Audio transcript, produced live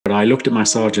But I looked at my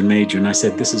sergeant major and I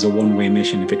said, this is a one-way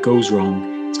mission. If it goes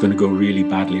wrong, it's going to go really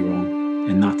badly wrong.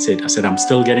 And that's it. I said, I'm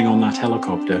still getting on that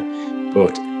helicopter,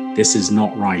 but this is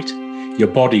not right. Your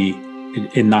body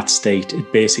in that state,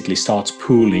 it basically starts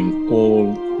pooling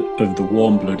all of the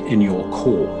warm blood in your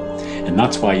core. And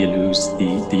that's why you lose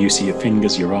the use of your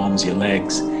fingers, your arms, your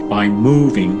legs. By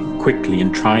moving quickly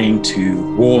and trying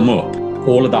to warm up,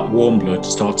 all of that warm blood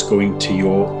starts going to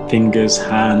your fingers,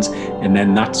 hands, and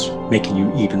then that's making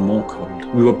you even more cold.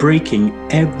 We were breaking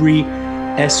every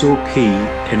SOP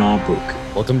in our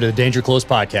book. Welcome to the Danger Close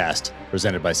podcast,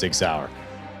 presented by Sig Sauer.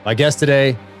 My guest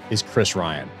today is Chris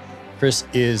Ryan. Chris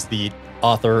is the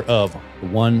author of The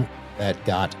One That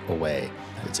Got Away.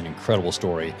 It's an incredible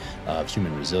story of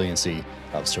human resiliency,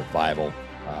 of survival,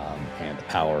 and the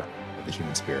power of the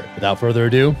human spirit. Without further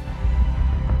ado,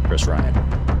 Chris Ryan.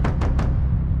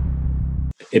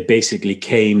 It basically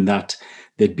came that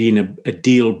there'd been a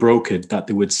deal brokered that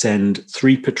they would send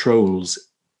 3 patrols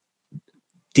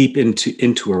deep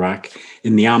into Iraq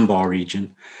in the Anbar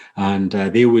region, and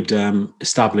they would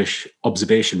establish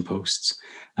observation posts,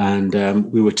 and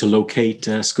we were to locate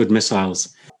Scud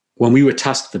missiles. When we were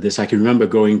tasked for this, I can remember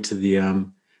going to the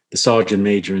sergeant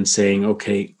major and saying,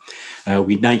 "Okay,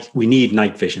 we need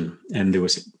night vision," and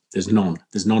there's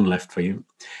none left for you.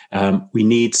 We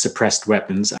need suppressed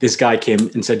weapons. This guy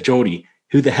came and said, "Geordie,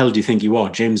 who the hell do you think you are,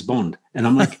 James Bond?" And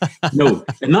I'm like, no.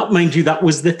 And that, mind you, that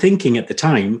was the thinking at the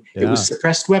time. Yeah. It was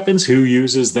suppressed weapons, who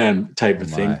uses them type of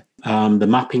thing. The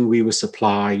mapping we were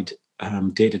supplied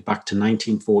dated back to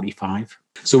 1945.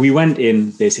 So we went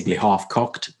in basically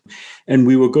half-cocked, and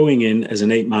we were going in as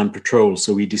an 8-man patrol.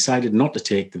 So we decided not to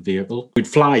take the vehicle. We'd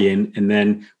fly in, and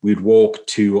then we'd walk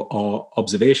to our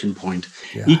observation point.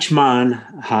 Yeah. Each man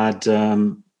had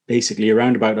basically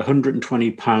around about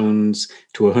 120 pounds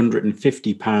to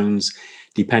 150 pounds,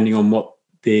 depending on what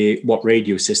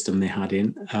radio system they had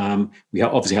in. We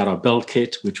obviously had our belt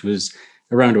kit, which was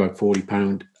around about 40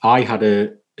 pound. I had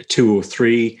a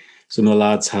 203. Some of the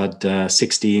lads had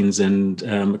 16s, and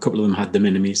a couple of them had the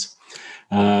minimies.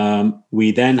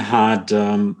 We then had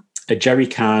a jerry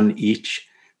can each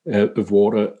of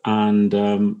water, and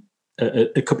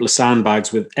a couple of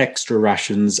sandbags with extra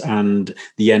rations and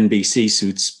the NBC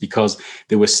suits, because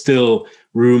there were still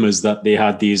rumors that they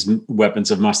had these weapons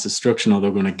of mass destruction, or they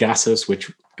were going to gas us, which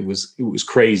it was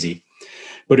crazy.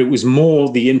 But it was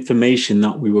more the information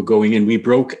that we were going in. We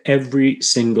broke every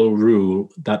single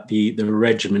rule that the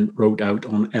regiment wrote out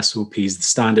on SOPs, the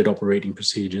standard operating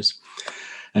procedures.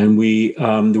 And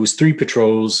there was 3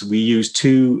 patrols. We used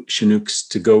 2 Chinooks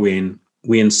to go in.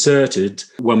 We inserted,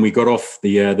 when we got off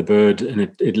the bird and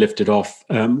it lifted off,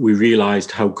 we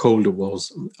realized how cold it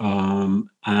was.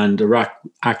 And Iraq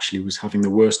actually was having the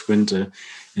worst winter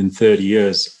in 30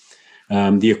 years.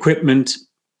 The equipment,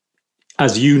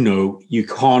 as you know, you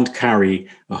can't carry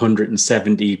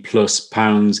 170 plus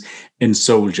pounds in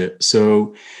soldier.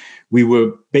 So we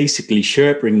were basically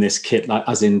Sherping this kit, like,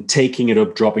 as in taking it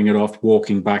up, dropping it off,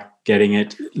 walking back, getting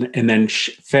it, and then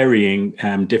ferrying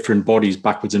different bodies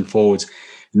backwards and forwards.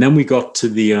 And then we got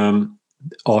to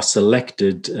our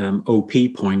selected OP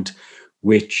point,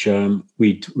 which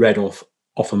we'd read off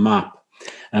a map.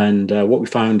 And what we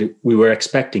found, we were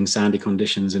expecting sandy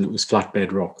conditions, and it was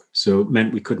flatbed rock. So it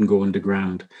meant we couldn't go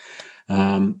underground.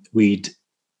 We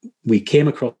came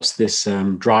across this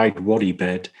dried wadi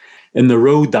bed. And the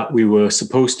road that we were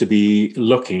supposed to be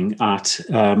looking at,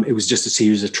 it was just a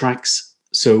series of tracks.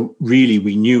 So really,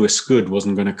 we knew a Scud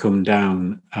wasn't going to come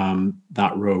down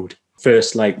that road.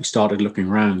 First light, we started looking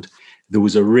around. There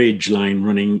was a ridge line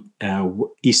running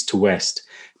east to west.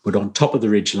 But on top of the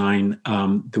ridge line,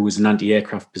 there was an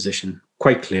anti-aircraft position,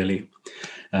 quite clearly.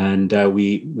 And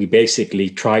we basically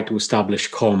tried to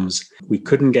establish comms. We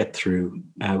couldn't get through.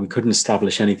 We couldn't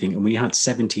establish anything. And we had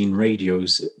 17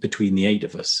 radios between the 8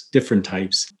 of us, different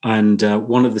types. And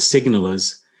one of the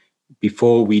signalers,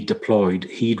 before we deployed,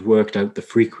 he'd worked out the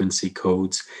frequency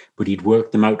codes, but he'd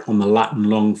worked them out on the Latin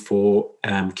long for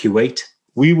Kuwait.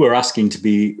 We were asking to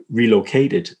be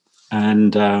relocated,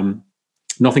 and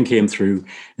nothing came through.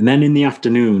 And then in the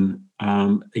afternoon,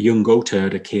 a young goat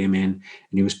herder came in, and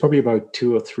he was probably about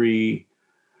 200 or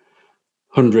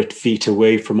 300 feet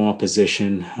away from our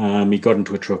position. He got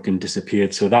into a truck and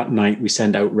disappeared. So that night we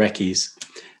sent out recce's,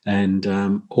 and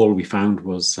all we found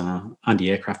was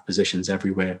anti-aircraft positions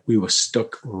everywhere. We were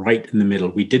stuck right in the middle.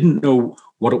 We didn't know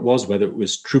what it was, whether it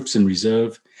was troops in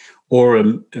reserve or a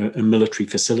military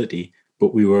facility,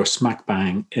 but we were smack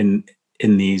bang in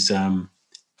these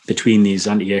between these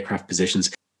anti-aircraft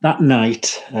positions. That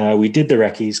night, we did the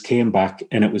recce's, came back,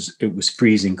 and it was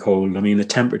freezing cold. I mean, the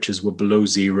temperatures were below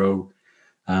zero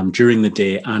during the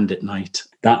day and at night.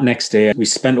 That next day, we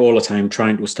spent all the time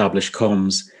trying to establish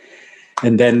comms.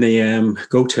 And then the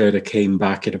goat herder came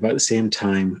back at about the same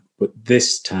time. But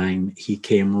this time, he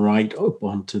came right up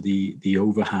onto the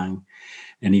overhang.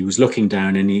 And he was looking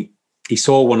down, and he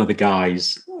saw one of the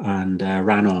guys and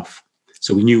ran off.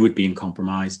 So we knew we'd been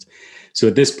compromised. So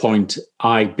at this point,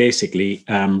 I basically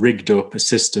rigged up a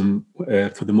system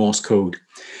for the Morse code.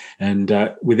 And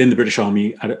within the British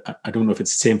Army, I don't know if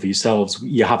it's the same for yourselves,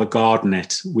 you have a guard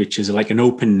net, which is like an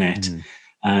open net,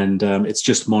 and it's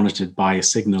just monitored by a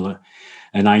signaller.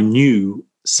 And I knew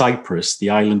Cyprus, the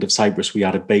island of Cyprus, we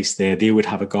had a base there, they would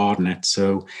have a guard net.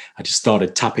 So I just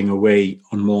started tapping away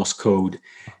on Morse code.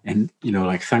 And,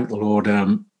 thank the Lord,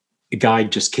 a guy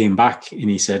just came back and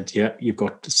he said, yeah, you've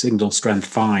got signal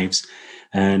strength 5s,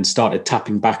 and started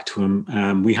tapping back to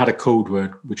him. We had a code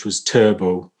word, which was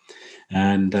turbo.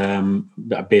 And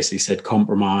I basically said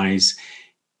compromise.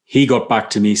 He got back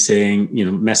to me saying,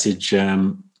 message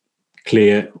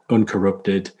clear,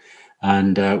 uncorrupted.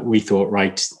 And we thought,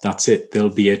 right, that's it. There'll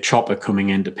be a chopper coming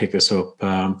in to pick us up,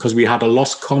 because we had a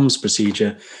lost comms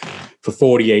procedure for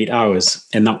 48 hours,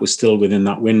 and that was still within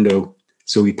that window.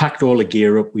 So we packed all the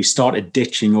gear up. We started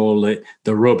ditching all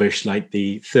the rubbish, like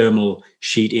the thermal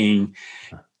sheeting,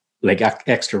 like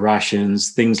extra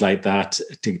rations, things like that,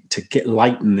 to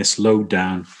lighten this load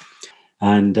down.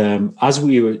 And as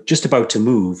we were just about to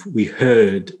move, we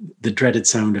heard the dreaded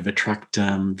sound of a tracked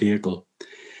vehicle.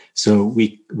 So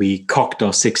we cocked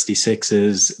our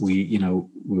 66s. We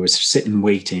were sitting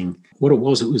waiting. What it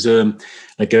was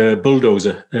like a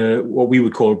bulldozer, what we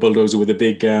would call a bulldozer with a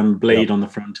big blade on the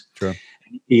front. Sure.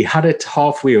 He had it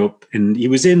halfway up, and he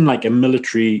was in like a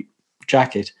military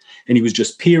jacket, and he was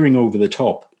just peering over the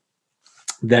top.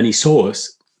 Then he saw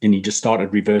us, and he just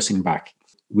started reversing back.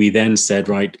 We then said,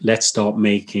 right, let's start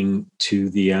making to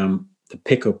the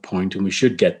pickup point, and we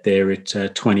should get there at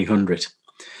 2000.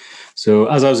 So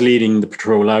as I was leading the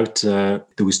patrol out, there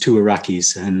was 2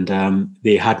 Iraqis, and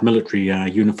they had military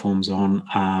uniforms on,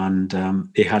 and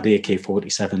they had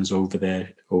AK-47s over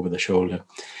the shoulder.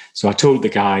 So I told the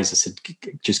guys, I said,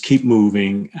 just keep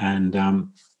moving,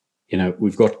 and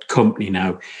we've got company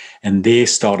now. And they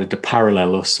started to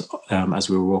parallel us as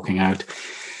we were walking out.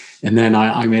 And then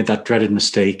I made that dreaded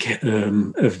mistake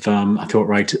I thought,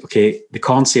 right, okay, they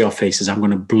can't see our faces. I'm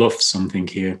going to bluff something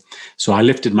here. So I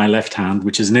lifted my left hand,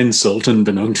 which is an insult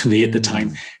unbeknown to me at the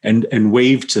time, and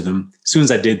waved to them. As soon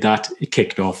as I did that, it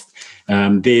kicked off.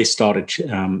 They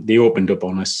opened up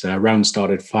on us. Rounds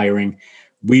started firing.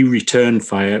 We returned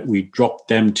fire. We dropped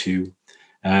them 2.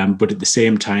 But at the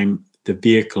same time, the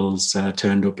vehicles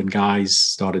turned up, and guys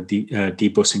started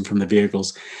debussing from the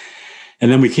vehicles.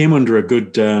 And then we came under a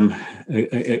good rain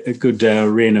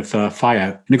of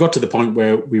fire. And it got to the point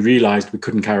where we realized we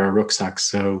couldn't carry our rucksacks.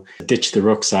 So ditched the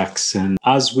rucksacks. And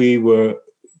as we were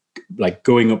like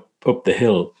going up the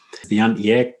hill, the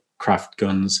anti-aircraft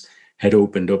guns had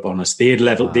opened up on us. They had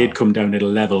leveled, they'd come down at a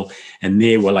level, and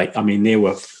they were like,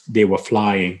 they were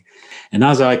flying. And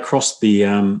as I crossed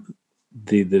the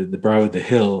brow of the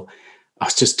hill, I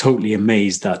was just totally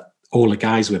amazed that all the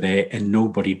guys were there and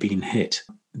nobody being hit.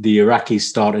 The Iraqis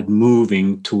started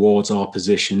moving towards our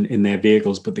position in their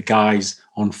vehicles, but the guys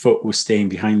on foot were staying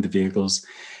behind the vehicles,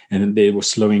 and they were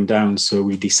slowing down. So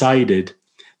we decided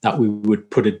that we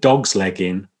would put a dog's leg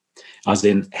in, as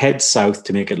in head south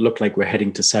to make it look like we're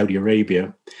heading to Saudi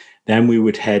Arabia. Then we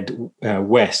would head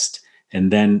west,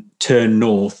 and then turn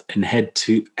north and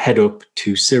head up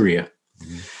to Syria.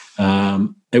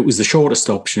 It was the shortest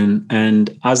option,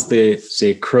 and as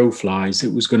the crow flies,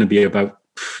 it was going to be about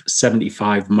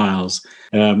 75 miles.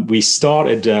 We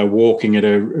started walking at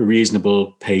a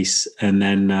reasonable pace, and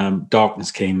then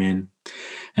darkness came in.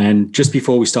 And just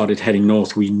before we started heading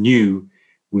north, we knew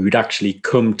we would actually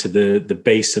come to the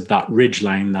base of that ridge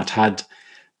line that had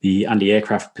the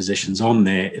anti-aircraft positions on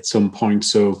there at some point.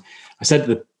 So I said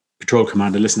to the patrol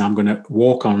commander, listen, I'm going to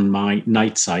walk on my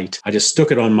night sight. I just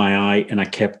stuck it on my eye, and I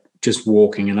kept just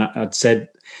walking. And I'd said,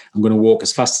 I'm going to walk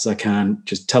as fast as I can.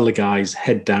 Just tell the guys,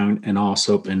 head down and arse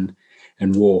up and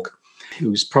walk. It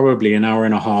was probably an hour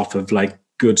and a half of like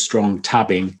good, strong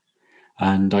tabbing.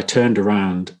 And I turned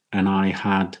around, and I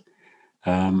had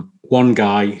one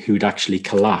guy who'd actually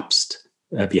collapsed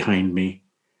behind me,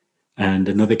 and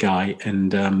another guy,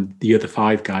 and the other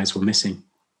 5 guys were missing.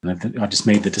 And I just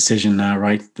made the decision,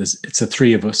 right, it's the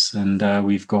 3 of us, and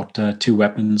we've got 2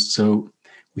 weapons, so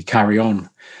we carry on.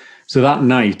 So that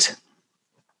night,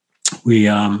 we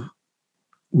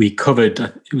covered,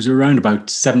 it was around about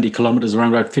 70 kilometers,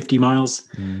 around about 50 miles.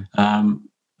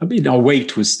 Our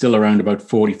weight was still around about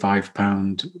 45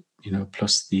 pound,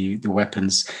 plus the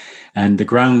weapons. And the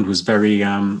ground was very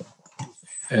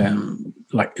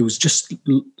like it was just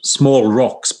small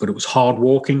rocks, but it was hard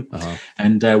walking.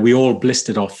 And we all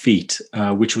blistered our feet,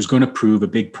 which was going to prove a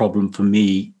big problem for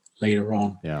me later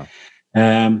on. Yeah.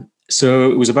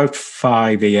 So it was about 6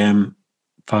 a.m.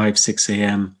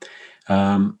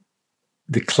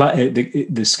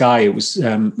 The sky, it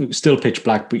was still pitch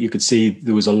black, but you could see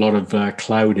there was a lot of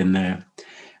cloud in there.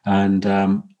 And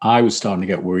I was starting to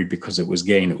get worried because it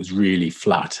was really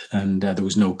flat and there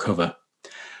was no cover.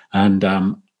 And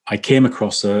I came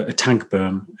across a tank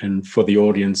berm. And for the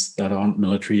audience that aren't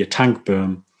military, a tank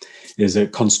berm is a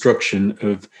construction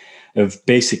of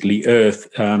basically earth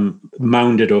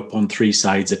mounded up on three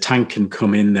sides. A tank can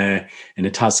come in there and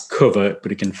it has cover,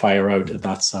 but it can fire out at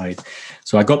that side.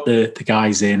 So I got the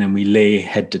guys in and we lay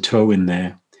head to toe in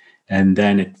there. And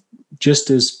then just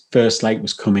as first light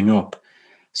was coming up,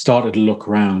 started to look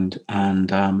around,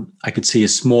 and I could see a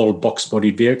small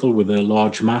box-bodied vehicle with a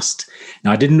large mast.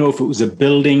 Now, I didn't know if it was a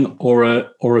building or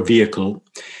a vehicle,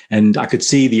 and I could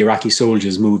see the Iraqi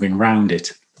soldiers moving around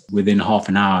it. Within half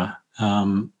an hour,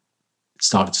 it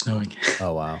started snowing.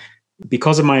 Oh, wow.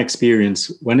 Because of my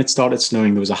experience, when it started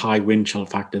snowing, there was a high wind chill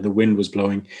factor. The wind was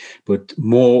blowing, but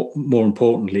more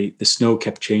importantly, the snow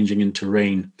kept changing into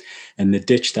rain, and the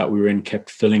ditch that we were in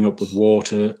kept filling up with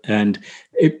water. And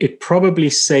it probably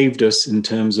saved us in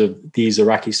terms of these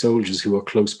Iraqi soldiers who were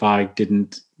close by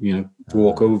didn't,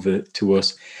 walk over to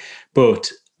us.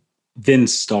 But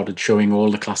Vince started showing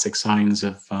all the classic signs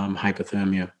of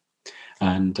hypothermia,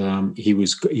 and he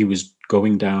was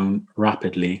going down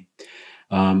rapidly.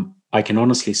 I can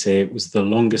honestly say it was the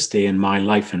longest day in my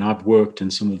life, and I've worked in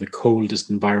some of the coldest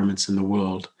environments in the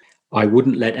world. I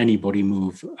wouldn't let anybody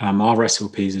move. Our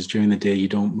SOPs is during the day you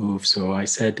don't move. So I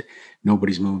said,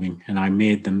 nobody's moving, and I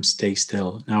made them stay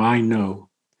still. Now I know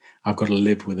I've got to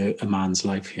live with a man's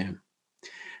life here.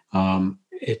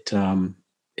 It's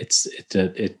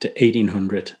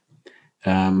 1800.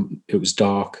 It was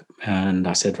dark, and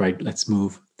I said, right, let's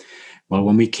move. Well,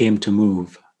 when we came to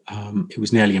move, it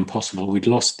was nearly impossible. We'd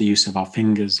lost the use of our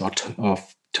fingers, our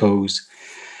toes.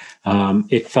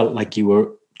 It felt like you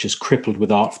were just crippled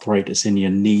with arthritis in your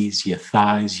knees, your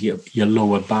thighs, your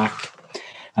lower back.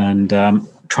 And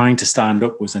trying to stand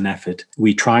up was an effort.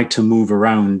 We tried to move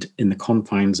around in the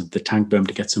confines of the tank berm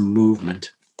to get some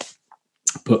movement.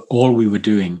 But all we were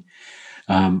doing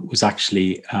was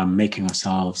actually making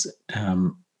ourselves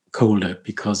colder,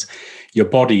 because your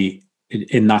body,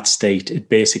 in that state, it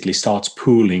basically starts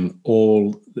pooling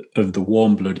all of the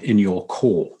warm blood in your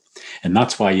core. And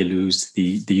that's why you lose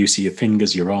the use of your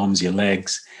fingers, your arms, your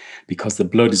legs, because the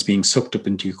blood is being sucked up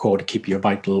into your core to keep your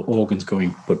vital organs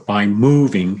going. But by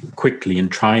moving quickly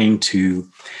and trying to,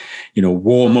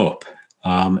 warm up,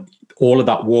 all of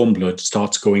that warm blood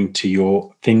starts going to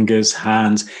your fingers,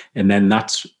 hands, and then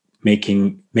that's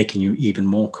making you even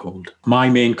more cold. My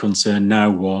main concern now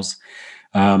was,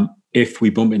 if we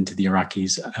bump into the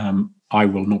Iraqis, I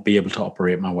will not be able to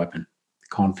operate my weapon.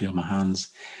 Can't feel my hands.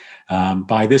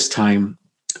 By this time,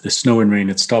 the snow and rain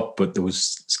had stopped, but there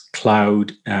was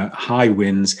cloud, high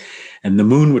winds, and the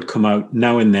moon would come out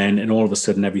now and then, and all of a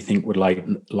sudden everything would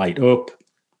light up.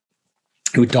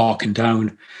 It would darken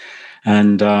down.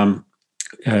 And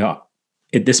at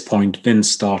this point,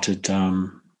 Vince started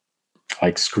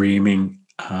screaming,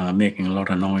 making a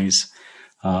lot of noise.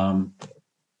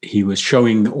 He was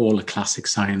showing all the classic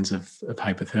signs of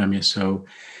hypothermia. So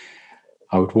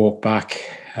I would walk back,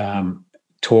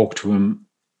 talk to him.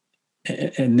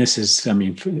 And this is,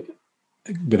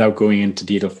 without going into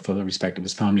detail for the respect of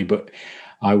his family, but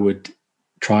I would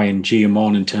try and gee him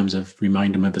on in terms of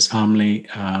remind him of his family.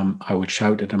 I would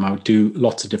shout at him. I would do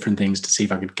lots of different things to see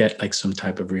if I could get some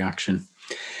type of reaction.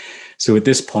 So at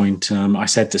this point, I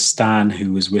said to Stan,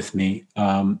 who was with me,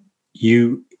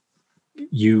 you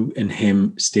and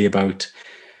him stay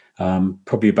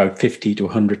probably about 50 to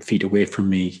 100 feet away from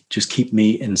me. Just keep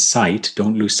me in sight.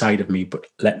 Don't lose sight of me, but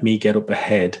let me get up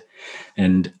ahead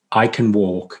and I can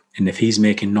walk. And if he's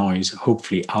making noise,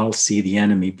 hopefully I'll see the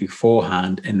enemy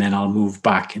beforehand, and then I'll move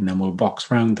back and then we'll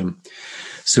box around them.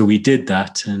 So we did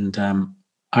that. And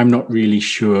I'm not really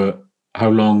sure how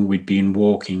long we'd been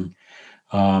walking.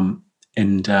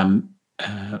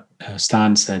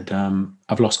 Stan said,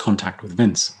 I've lost contact with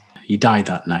Vince. He died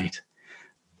that night.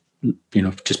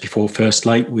 Just before first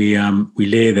light, we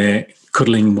lay there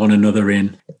cuddling one another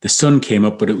in. The sun came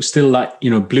up, but it was still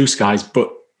blue skies,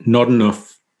 but not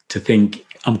enough to think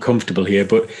I'm comfortable here,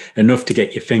 but enough to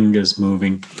get your fingers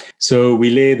moving. So we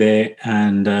lay there,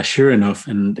 and sure enough,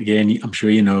 and again, I'm sure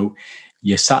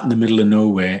you're sat in the middle of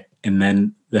nowhere, and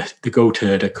then the goat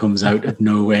herder comes out of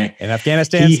nowhere. In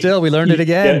Afghanistan, we learned it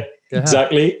again. Yeah,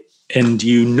 exactly. And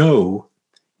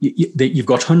you've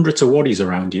got hundreds of waddies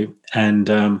around you, and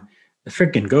the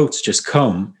frigging goats just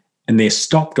come and they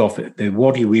stopped off at the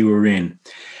wadi we were in.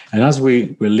 And as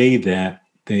we were laid there,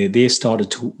 they started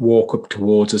to walk up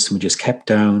towards us, and we just kept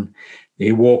down.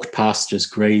 They walked past us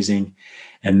grazing,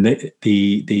 and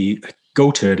the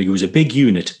goat herder, who was a big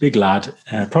unit, big lad,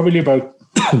 probably about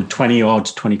 20 odd,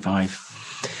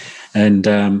 25. And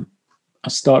I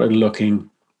started looking,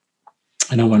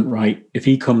 and I went, right, if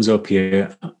he comes up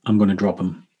here, I'm going to drop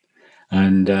him.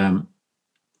 And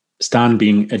Stan,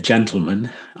 being a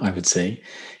gentleman, I would say,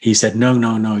 he said,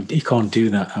 no, he can't do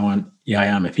that. I went, yeah, I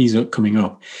am. If he's coming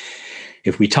up,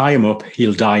 if we tie him up,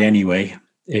 he'll die anyway.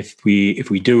 If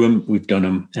we do him, we've done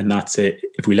him, and that's it.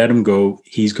 If we let him go,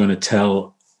 he's going to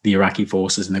tell the Iraqi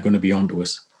forces, and they're going to be onto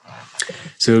us.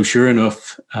 So sure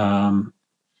enough,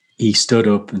 he stood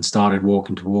up and started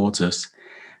walking towards us.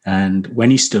 And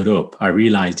when he stood up, I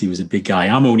realized he was a big guy.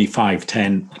 I'm only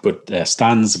 5'10", but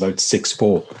Stan's about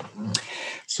 6'4".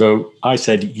 So I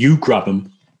said, you grab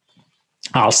him,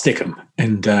 I'll stick him,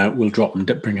 and we'll drop him,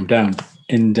 bring him down.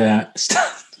 And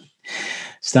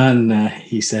Stan,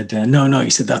 he said, no, he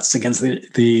said, that's against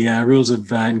the rules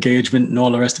of engagement and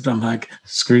all the rest of it. I'm like,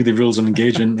 screw the rules of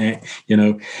engagement, mate,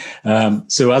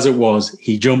 So as it was,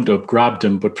 he jumped up, grabbed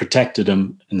him, but protected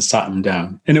him and sat him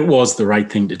down. And it was the right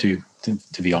thing to do,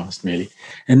 to be honest, really.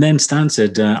 And then Stan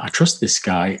said, I trust this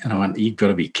guy. And I went, you've got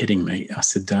to be kidding me. I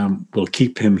said, we'll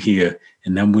keep him here,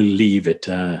 and then we'll leave it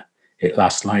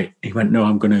last night. He went, no,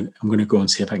 I'm going to go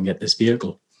and see if I can get this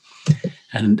vehicle.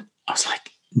 And I was like,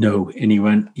 no. And he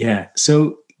went, yeah.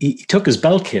 So he took his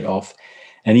belt kit off,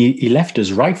 and he left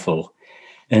his rifle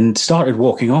and started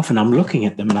walking off. And I'm looking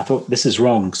at them, and I thought, this is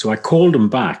wrong. So I called him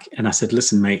back, and I said,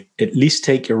 listen, mate, at least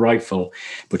take your rifle,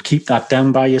 but keep that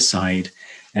down by your side.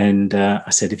 And I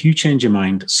said, if you change your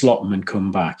mind, slot him and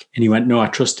come back. And he went, no, I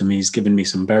trust him. He's given me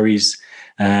some berries.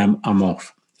 I'm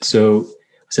off. So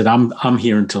I said, I'm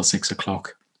here until 6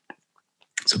 o'clock.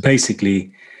 So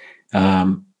basically,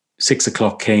 6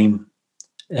 o'clock came,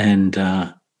 and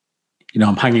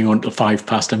I'm hanging on till 5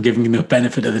 past. I'm giving him the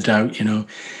benefit of the doubt,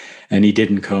 and he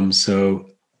didn't come. So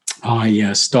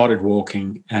I started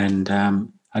walking, and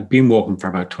I'd been walking for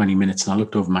about 20 minutes, and I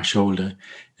looked over my shoulder,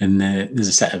 and there's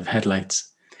a set of headlights.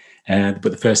 But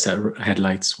the first set of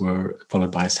headlights were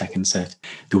followed by a second set.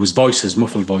 There was voices,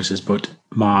 muffled voices, but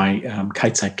my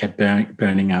kite sight kept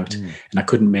burning out, and I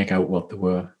couldn't make out what they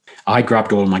were. I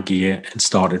grabbed all my gear and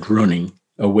started running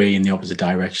away in the opposite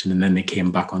direction, and then they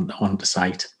came back onto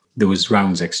site. There was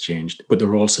rounds exchanged, but they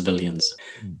were all civilians.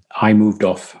 I moved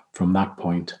off from that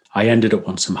point. I ended up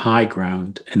on some high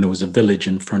ground, and there was a village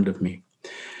in front of me.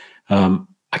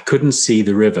 I couldn't see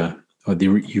the river or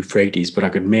the Euphrates, but I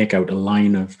could make out a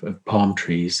line of palm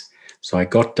trees. So I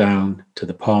got down to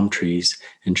the palm trees,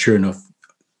 and sure enough,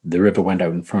 the river went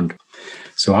out in front.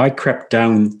 So I crept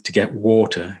down to get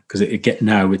water, because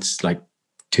now it's like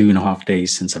 2.5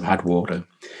 days since I've had water.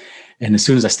 And as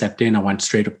soon as I stepped in, I went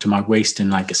straight up to my waist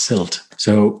in like a silt.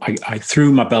 So I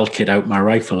threw my belt kit out, my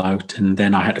rifle out, and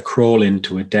then I had to crawl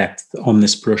into a depth on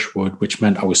this brushwood, which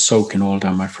meant I was soaking all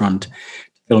down my front,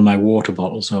 fill my water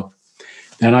bottles up.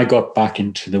 Then I got back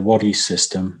into the wadi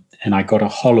system, and I got a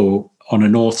hollow on the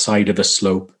north side of a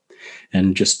slope,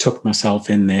 and just took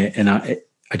myself in there, and I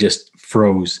just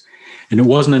froze. And it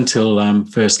wasn't until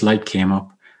first light came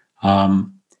up,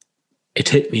 it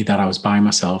hit me that I was by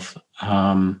myself.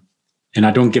 And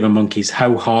I don't give a monkey's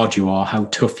how hard you are, how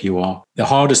tough you are. The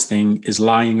hardest thing is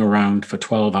lying around for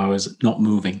 12 hours, not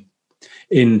moving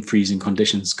in freezing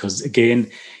conditions, because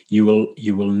again, you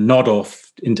will nod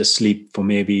off into sleep for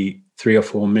maybe 3 or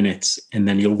 4 minutes, and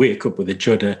then you'll wake up with a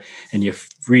judder, and you're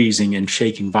freezing and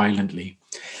shaking violently.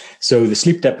 So the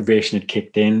sleep deprivation had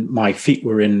kicked in. My feet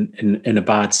were in a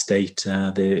bad state.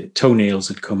 The toenails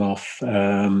had come off.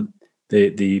 All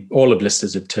the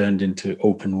blisters had turned into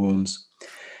open wounds.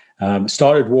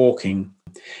 Started walking.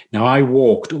 Now I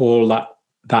walked all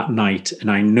that night, and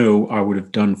I know I would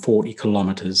have done 40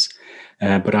 kilometers,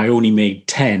 but I only made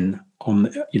 10 on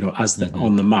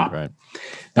the map. Right.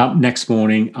 That next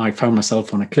morning, I found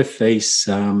myself on a cliff face,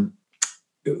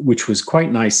 which was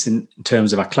quite nice in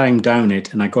terms of I climbed down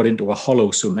it, and I got into a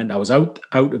hollow, so it meant I was out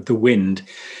of the wind.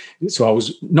 So I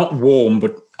was not warm,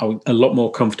 but I was a lot more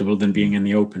comfortable than being in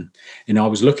the open. And I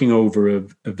was looking over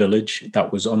a village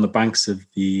that was on the banks of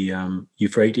the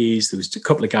Euphrates. There was a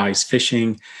couple of guys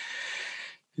fishing.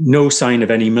 No sign of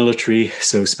any military.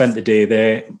 So spent the day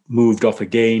there, moved off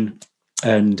again.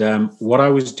 And what I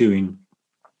was doing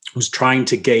was trying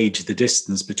to gauge the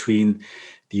distance between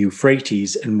the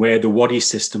Euphrates and where the wadi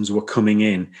systems were coming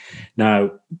in.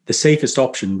 Now, the safest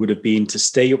option would have been to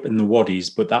stay up in the wadis,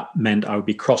 but that meant I would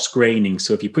be cross-graining.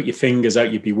 So if you put your fingers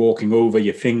out, you'd be walking over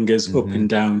your fingers up and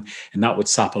down, and that would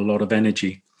sap a lot of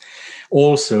energy.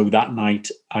 Also, that night,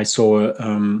 I saw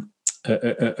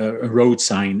a road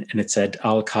sign, and it said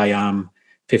Al Khayyam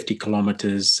 50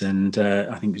 kilometers, and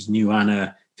I think it was New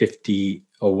Anna 50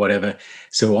 or whatever.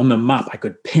 So on the map, I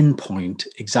could pinpoint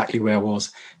exactly where I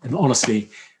was. And honestly,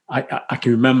 I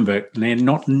can remember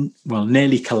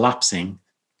nearly collapsing,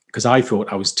 because I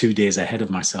thought I was 2 days ahead of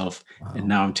myself. Wow. And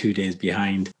now I'm 2 days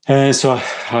behind. So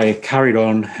I carried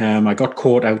on. I got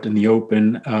caught out in the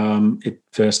open. At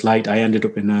first light, I ended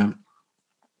up in a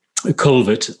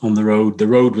culvert on the road. The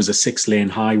road was a 6-lane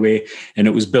highway, and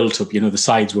it was built up, the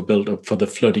sides were built up for the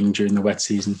flooding during the wet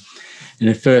season. And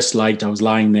at first light, I was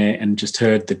lying there and just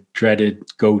heard the dreaded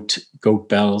goat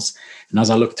bells. And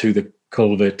as I looked through the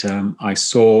culvert, I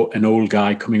saw an old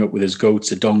guy coming up with his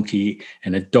goats, a donkey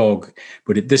and a dog.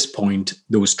 But at this point,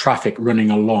 there was traffic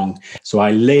running along. So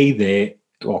I lay there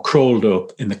or crawled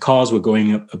up, and the cars were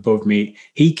going up above me.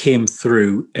 He came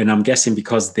through, and I'm guessing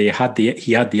because he had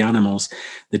the animals,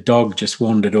 the dog just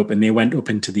wandered up and they went up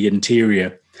into the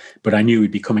interior. But I knew he'd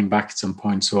be coming back at some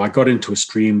point. So I got into a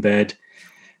stream bed,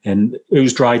 and it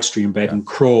was dried stream bed, and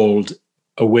crawled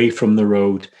away from the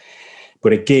road.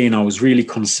 But again, I was really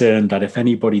concerned that if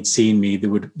anybody'd seen me, they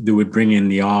would bring in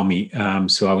the army.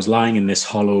 So I was lying in this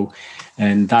hollow,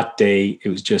 and that day it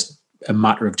was just a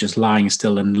matter of just lying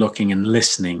still and looking and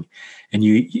listening. And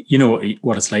you know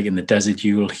what it's like in the desert.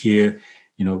 You'll hear,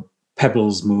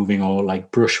 pebbles moving or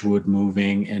like brushwood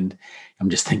moving, and I'm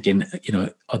just thinking,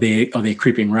 are they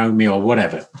creeping around me or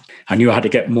whatever? I knew I had to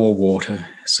get more water.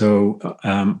 So,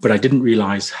 but I didn't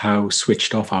realize how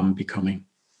switched off I'm becoming.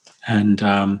 And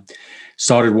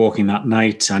started walking that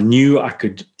night. I knew I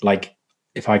could,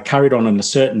 if I carried on a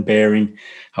certain bearing,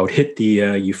 I would hit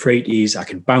the Euphrates. I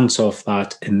could bounce off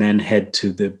that and then head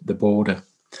to the border.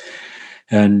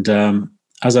 And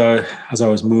as I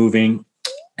was moving,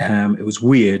 it was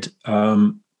weird.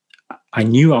 I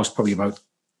knew I was probably about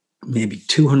maybe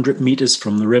 200 meters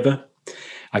from the river.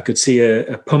 I could see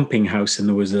a pumping house, and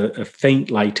there was a faint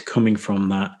light coming from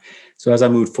that. So as I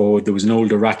moved forward, there was an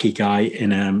old Iraqi guy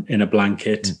in a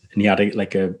blanket, and he had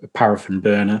a paraffin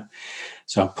burner.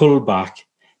 So I pulled back,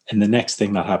 and the next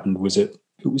thing that happened was it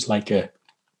was like a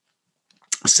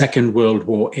Second World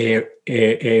War air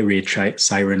raid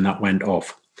siren that went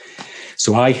off.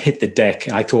 So I hit the deck.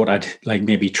 I thought I'd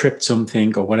maybe tripped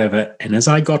something or whatever. And as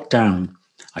I got down,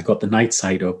 I got the night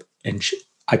sight up, and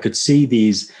I could see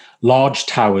these large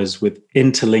towers with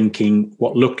interlinking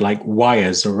what looked like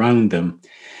wires around them.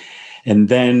 And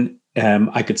then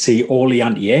I could see all the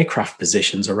anti-aircraft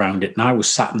positions around it, and I was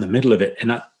sat in the middle of it.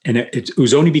 And it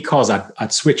was only because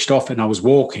I'd switched off and I was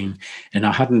walking, and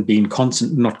I hadn't been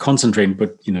not concentrating,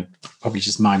 but probably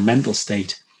just my mental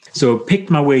state. So I picked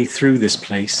my way through this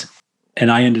place,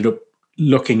 and I ended up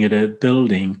looking at a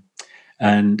building,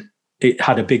 and it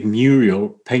had a big mural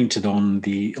painted on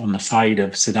the side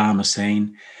of Saddam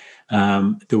Hussein.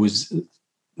 There was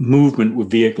movement with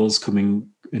vehicles coming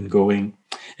and going.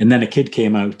 And then a kid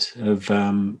came out of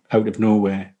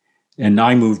nowhere, and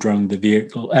I moved around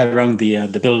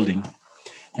the building,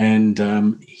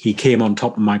 and he came on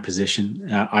top of my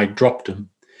position. I dropped him,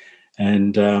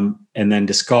 and then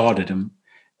discarded him,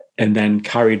 and then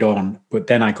carried on. But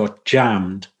then I got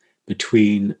jammed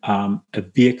between a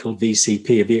vehicle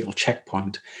VCP, a vehicle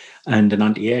checkpoint, and an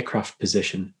anti-aircraft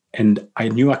position. And I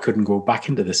knew I couldn't go back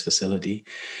into this facility.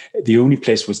 The only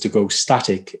place was to go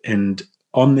static, and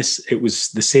on this, it was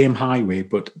the same highway,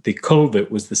 but the culvert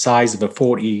was the size of a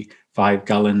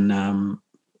 45-gallon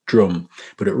drum,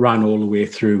 but it ran all the way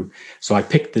through. So I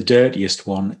picked the dirtiest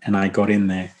one, and I got in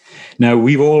there. Now,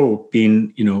 we've all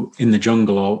been, in the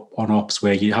jungle or on ops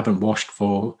where you haven't washed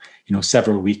for,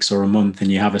 several weeks or a month,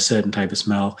 and you have a certain type of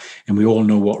smell, and we all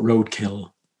know what roadkill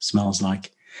smells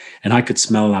like. And I could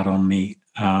smell that on me.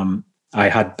 I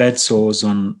had bed sores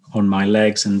on my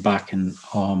legs and back and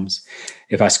arms.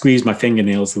 If I squeezed my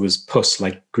fingernails, there was pus,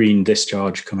 like green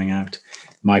discharge coming out.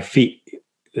 My feet,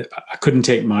 I couldn't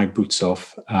take my boots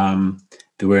off.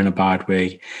 They were in a bad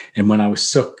way. And when I was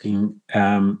sucking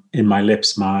in my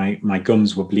lips, my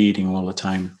gums were bleeding all the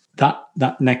time.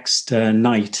 That next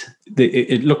night,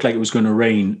 it looked like it was going to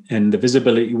rain, and the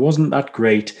visibility wasn't that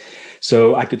great.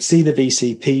 So I could see the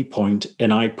VCP point,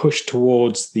 and I pushed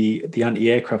towards the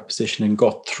anti-aircraft position and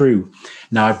got through.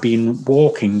 Now I've been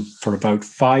walking for about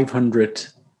 500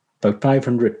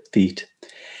 feet.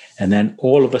 And then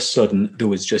all of a sudden there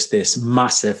was just this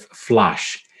massive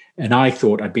flash, And I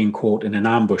thought I'd been caught in an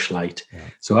ambush light. Yeah.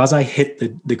 So as I hit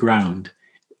the ground,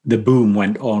 the boom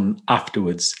went on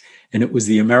afterwards. And it was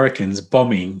the Americans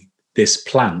bombing this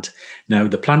plant. Now,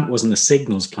 the plant wasn't a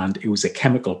signals plant, it was a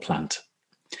chemical plant.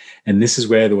 And this is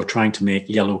where they were trying to make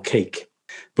yellow cake.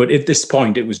 But at this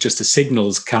point, it was just a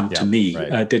signals camp to me.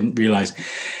 Right. I didn't realize,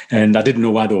 and I didn't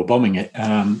know why they were bombing it.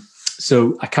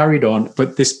 So I carried on.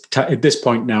 But at this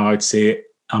point now, I'd say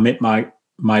I'm at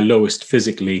my lowest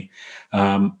physically.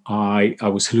 I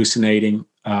was hallucinating.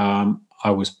 I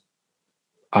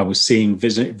was seeing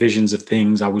visions of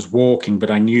things. I was walking, but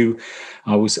I knew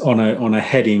I was on a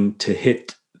heading to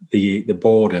hit the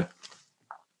border.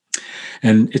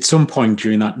 And at some point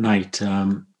during that night,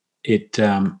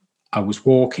 I was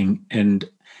walking, and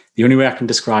the only way I can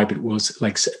describe it was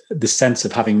like the sense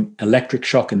of having electric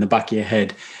shock in the back of your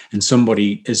head, and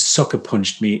somebody has sucker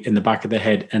punched me in the back of the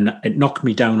head, and it knocked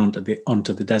me down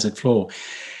onto the desert floor.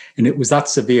 And it was that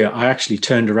severe. I actually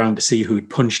turned around to see who had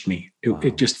punched me.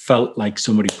 It just felt like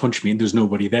somebody punched me, and there was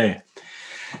nobody there.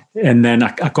 And then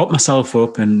I got myself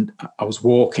up, and I was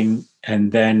walking,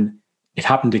 and then it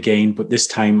happened again, but this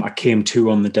time I came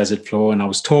to on the desert floor, and I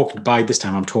was talking. By this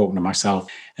time, I'm talking to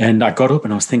myself. And I got up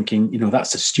and I was thinking,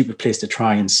 that's a stupid place to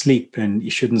try and sleep, and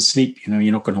you shouldn't sleep.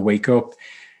 You're not going to wake up.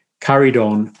 Carried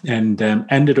on and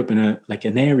ended up in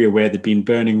an area where there'd been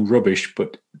burning rubbish,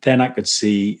 but then I could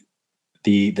see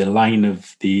the line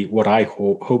of what I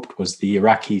hoped was the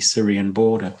Iraqi-Syrian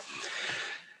border.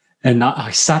 And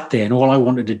I sat there, and all I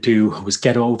wanted to do was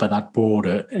get over that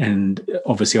border. And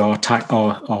obviously our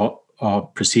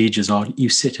procedures are you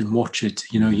sit and watch it,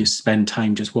 you spend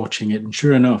time just watching it. And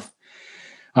sure enough,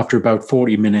 after about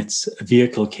 40 minutes, a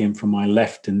vehicle came from my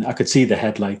left, and I could see the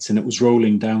headlights, and it was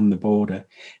rolling down the border.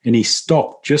 And he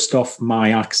stopped just off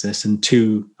my axis, and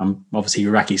two, obviously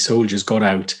Iraqi soldiers got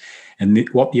out. And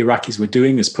what the Iraqis were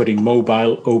doing is putting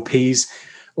mobile OPs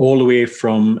all the way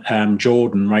from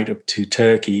Jordan right up to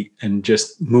Turkey, and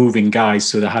just moving guys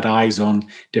so they had eyes on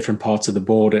different parts of the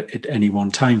border at any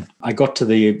one time. I got to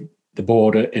the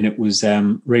border, and it was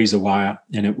razor wire,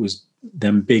 and it was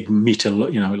them big meter,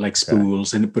 like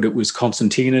spools, but it was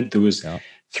concertina. There was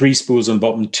 3 spools on the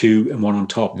bottom, 2 and 1 on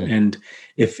top. Mm. And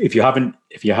if you haven't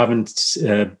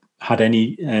had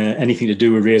anything to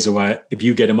do with razor wire, if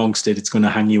you get amongst it, it's going to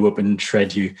hang you up and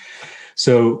shred you.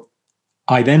 So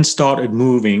I then started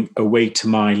moving away to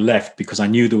my left, because I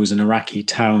knew there was an Iraqi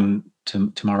town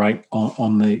to my right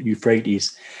on the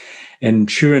Euphrates. And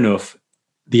sure enough,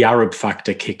 the Arab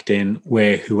factor kicked in,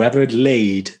 where whoever had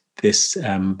laid this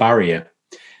barrier,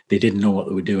 they didn't know what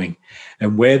they were doing.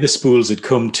 And where the spools had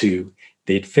come to,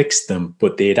 they'd fixed them,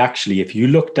 but they'd actually, if you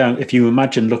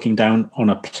imagine looking down on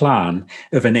a plan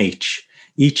of an H,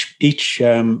 each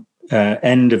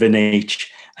end of an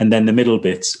H, and then the middle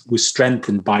bits was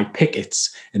strengthened by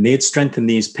pickets, and they had strengthened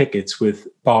these pickets with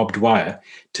barbed wire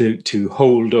to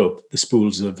hold up the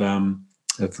spools of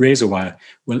razor wire.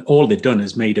 Well, all they'd done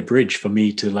is made a bridge for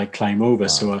me to climb over. Wow.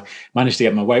 So I managed to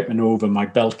get my whiteman over, my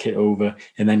belt kit over,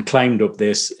 and then climbed up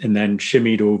this, and then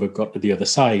shimmied over, got to the other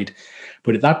side.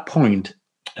 But at that point,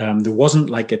 there wasn't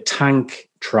like a tank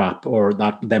trap or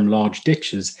them large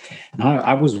ditches. And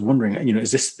I was wondering,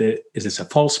 is this a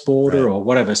false border or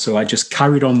whatever? So I just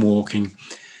carried on walking.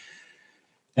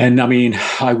 And I mean,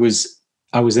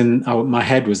 my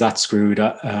head was that screwed.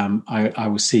 I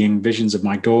was seeing visions of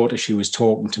my daughter. She was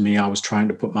talking to me. I was trying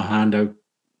to put my hand out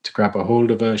to grab a hold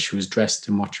of her. She was dressed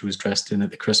in what she was dressed in at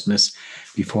the Christmas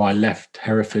before I left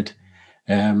Hereford.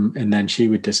 And then she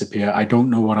would disappear. I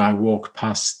don't know what I walked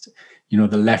past,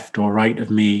 the left or right of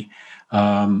me.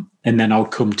 And then I'll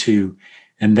come to.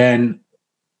 And then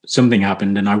something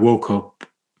happened, and I woke up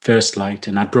first light,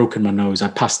 and I'd broken my nose. I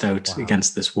passed out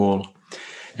against this wall.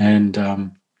 And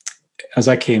as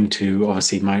I came to,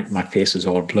 obviously my face was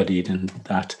all bloodied, and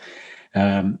that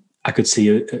I could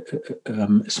see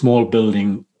a small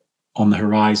building on the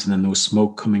horizon, and there was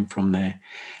smoke coming from there.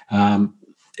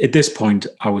 At this point,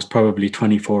 I was probably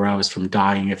 24 hours from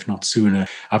dying, if not sooner.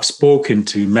 I've spoken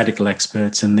to medical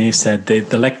experts, and they said the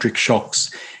electric shocks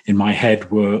in my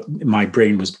head my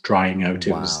brain was drying out.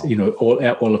 It was, all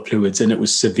the fluids, and it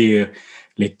was severe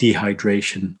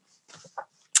dehydration.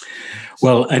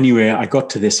 Well, anyway, I got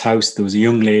to this house. There was a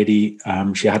young lady.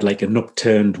 She had an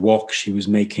upturned wok. She was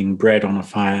making bread on a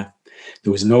fire.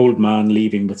 There was an old man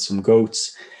leaving with some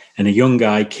goats, and a young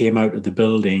guy came out of the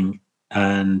building,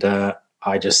 and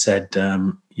I just said,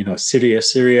 Syria,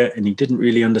 Syria, and he didn't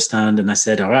really understand. And I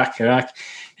said, Iraq, Iraq,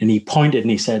 and he pointed and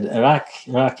he said, Iraq,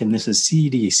 Iraq, and this is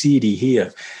CD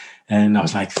here. And I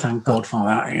was like, thank God for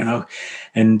that, you know.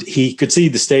 And he could see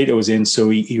the state I was in. So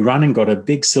he ran and got a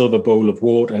big silver bowl of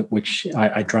water, which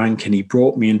I drank, and he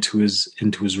brought me into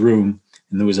his room.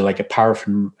 And there was like a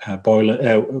paraffin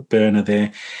burner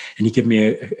there. And he gave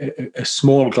me a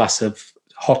small glass of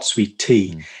hot sweet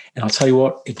tea. And I'll tell you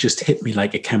what, it just hit me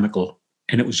like a chemical.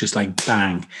 And it was just like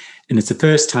bang. And it's the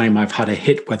first time I've had a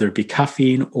hit, whether it be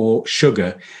caffeine or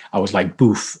sugar. I was like,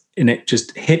 boof. And it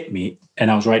just hit me.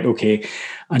 And I was right, okay,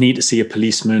 I need to see a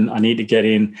policeman. I need to get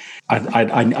in.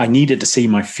 I needed to see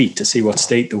my feet to see what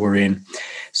state they were in.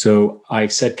 So I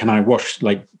said, can I wash,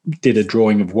 like, did a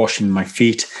drawing of washing my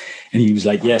feet. And he was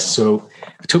like, yes. So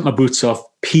I took my boots off,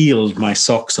 peeled my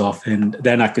socks off, and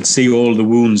then I could see all the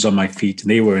wounds on my feet.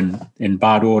 They were in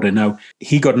bad order. Now,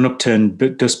 he got an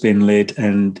upturned dustbin lid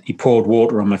and he poured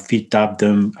water on my feet, dabbed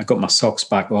them. I got my socks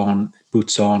back on,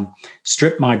 boots on,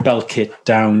 stripped my belt kit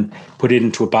down, put it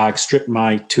into a bag, stripped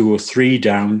my 203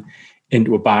 down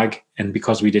into a bag. And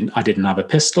because I didn't have a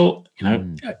pistol, you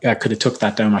know, I could have took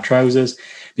that down my trousers,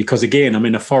 because again, I'm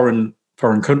in a foreign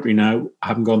country now. I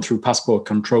haven't gone through passport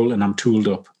control and I'm tooled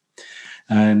up.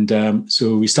 And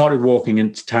so we started walking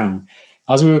into town.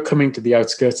 As we were coming to the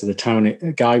outskirts of the town,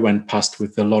 a guy went past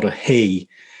with a lot of hay.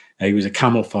 He was a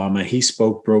camel farmer. He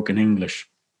spoke broken English.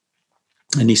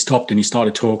 And he stopped and he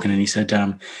started talking and he said,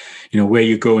 you know, where are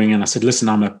you going? And I said, listen,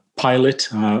 I'm a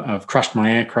pilot. I've crashed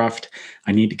my aircraft.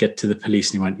 I need to get to the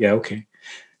police. And he went, yeah, okay.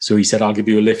 So he said, I'll give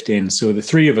you a lift in. So the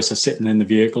three of us are sitting in the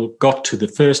vehicle, got to the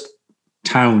first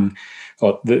town,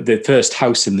 or the first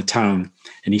house in the town.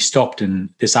 And he stopped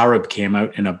and this Arab came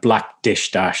out in a black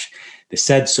dish dash. They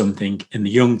said something and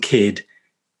the young kid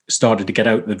started to get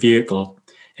out of the vehicle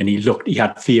and he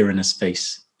had fear in his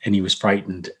face and he was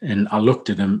frightened. And I looked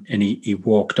at him and he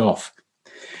walked off.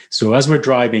 So as we're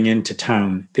driving into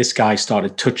town, this guy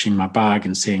started touching my bag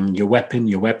and saying, your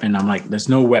weapon. I'm like, there's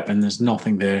no weapon. There's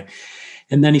nothing there.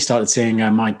 And then he started saying,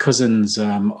 my cousins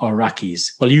are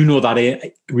Iraqis. Well, you know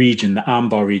that region, the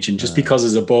Anbar region, just because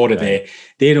there's a border there,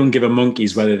 they don't give a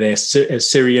monkeys whether they're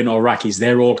Syrian or Iraqis.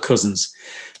 They're all cousins.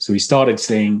 So he started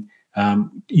saying,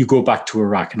 you go back to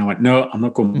Iraq. And I went, no, I'm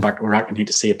not going back to Iraq. I need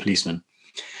to see a policeman.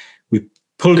 We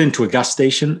pulled into a gas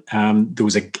station. There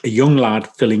was a young lad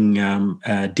filling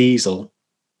diesel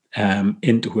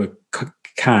into a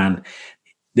can.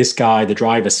 This guy, the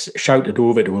driver, shouted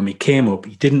over to him. He came up.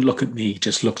 He didn't look at me. He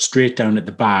just looked straight down at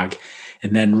the bag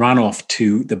and then ran off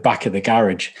to the back of the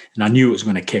garage. And I knew it was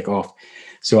going to kick off.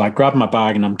 So I grabbed my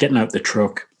bag and I'm getting out the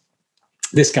truck.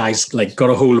 This guy's like got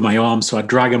a hold of my arm. So I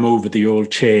drag him over the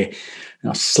old chair.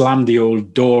 And I slammed the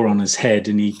old door on his head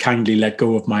and he kindly let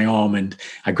go of my arm. And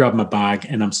I grabbed my bag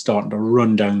and I'm starting to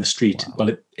run down the street. Wow.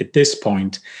 Well, at this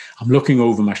point, I'm looking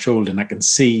over my shoulder and I can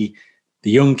see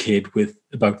the young kid with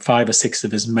about 5 or 6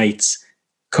 of his mates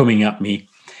coming at me.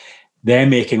 They're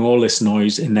making all this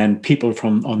noise. And then people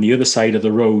from on the other side of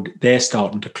the road, they're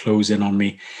starting to close in on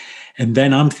me. And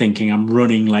then I'm thinking I'm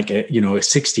running like a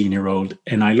 16-year-old.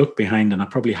 And I look behind and I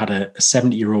probably had a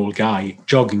 70-year-old guy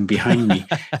jogging behind me.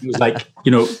 He was like,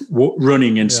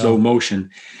 running in slow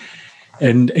motion.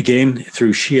 And again,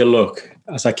 through sheer luck,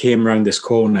 as I came around this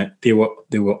corner, they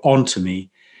were onto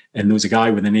me. And there was a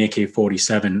guy with an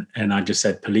AK-47 and I just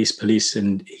said, police, police.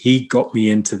 And he got me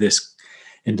into this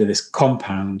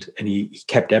compound and he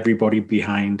kept everybody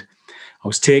behind. I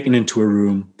was taken into a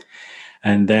room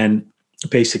and then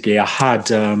basically I had,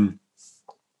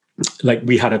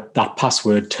 we had that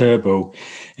password Turbo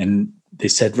and they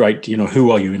said, right,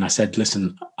 who are you? And I said,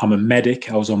 listen, I'm a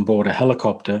medic. I was on board a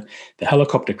helicopter. The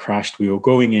helicopter crashed. We were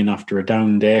going in after a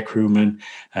downed air crewman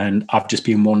and I've just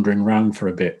been wandering around for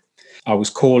a bit. I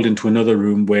was called into another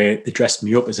room where they dressed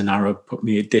me up as an Arab, put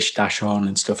me a dish dash on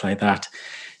and stuff like that.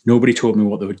 Nobody told me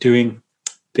what they were doing.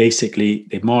 Basically,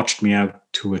 they marched me out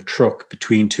to a truck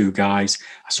between 2 guys.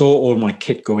 I saw all my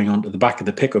kit going onto the back of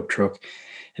the pickup truck.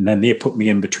 And then they put me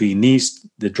in between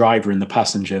the driver and the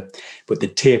passenger, but they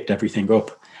taped everything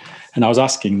up. And I was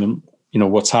asking them,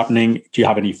 what's happening? Do you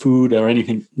have any food or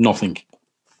anything? Nothing.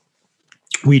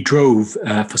 We drove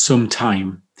for some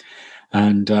time.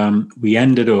 And we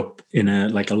ended up in a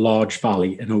large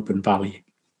valley, an open valley.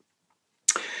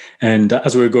 And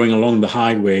as we were going along the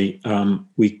highway,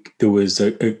 there was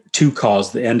 2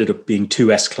 cars that ended up being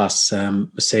 2 S-Class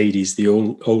Mercedes, the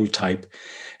old type,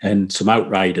 and some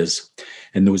Outriders.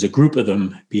 And there was a group of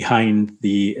them behind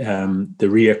the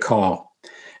rear car.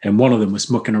 And one of them was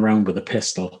mucking around with a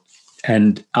pistol.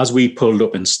 And as we pulled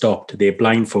up and stopped, they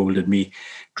blindfolded me,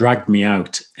 dragged me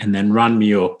out, and then ran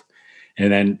me up,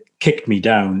 and then kicked me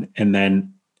down. And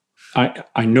then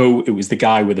I know it was the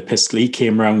guy with the pistol. He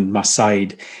came around my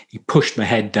side, he pushed my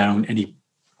head down and he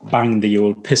banged the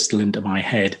old pistol into my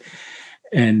head.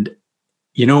 And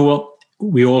you know what?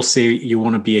 We all say you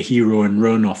want to be a hero and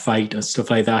run or fight or stuff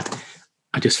like that.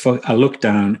 I looked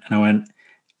down and I went,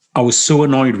 I was so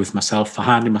annoyed with myself for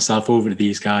handing myself over to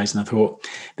these guys. And I thought,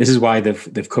 this is why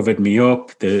they've covered me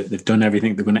up. They've done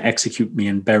everything. They're going to execute me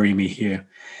and bury me here.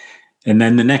 And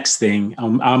then the next thing,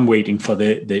 I'm waiting for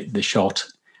the shot.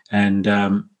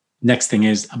 And next thing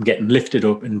is I'm getting lifted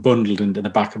up and bundled into the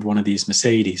back of one of these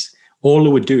Mercedes. All they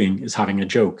were doing is having a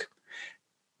joke.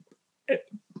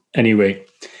 Anyway,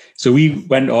 so we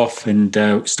went off and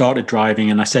started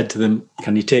driving. And I said to them,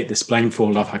 can you take this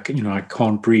blindfold off? I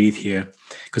can't breathe here,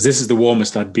 because this is the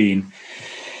warmest I'd been.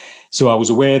 So I was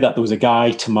aware that there was a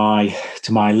guy to my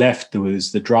left. There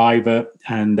was the driver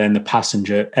and then the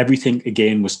passenger. Everything,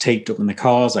 again, was taped up in the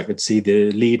cars. I could see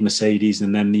the lead Mercedes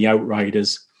and then the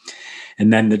outriders.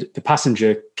 And then the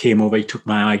passenger came over. He took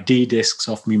my ID discs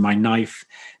off me, my knife,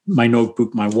 my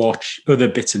notebook, my watch, other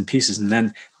bits and pieces. And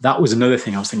then that was another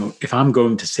thing. I was thinking, if I'm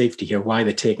going to safety here, why are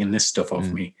they taking this stuff off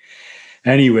me?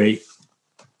 Anyway,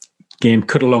 again,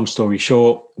 cut a long story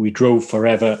short, we drove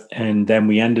forever. And then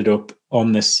we ended up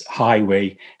on this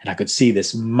highway, and I could see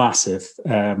this massive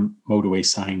motorway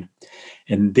sign,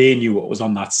 and they knew what was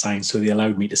on that sign, so they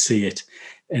allowed me to see it.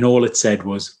 And all it said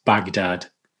was Baghdad.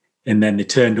 And then they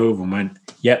turned over and went,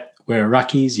 yep, we're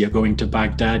Iraqis, you're going to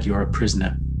Baghdad, you're a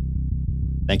prisoner.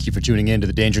 Thank you for tuning in to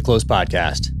the Danger Close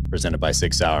podcast, presented by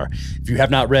 6 Hour. If you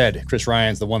have not read Chris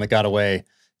Ryan's The One That Got Away,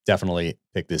 definitely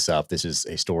pick this up. This is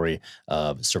a story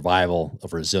of survival,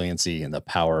 of resiliency, and the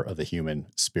power of the human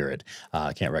spirit.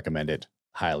 I can't recommend it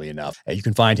highly enough. You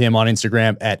can find him on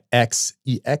Instagram at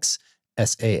XEXSAS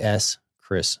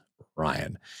Chris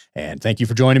Ryan. And thank you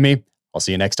for joining me. I'll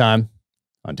see you next time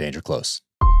on Danger Close.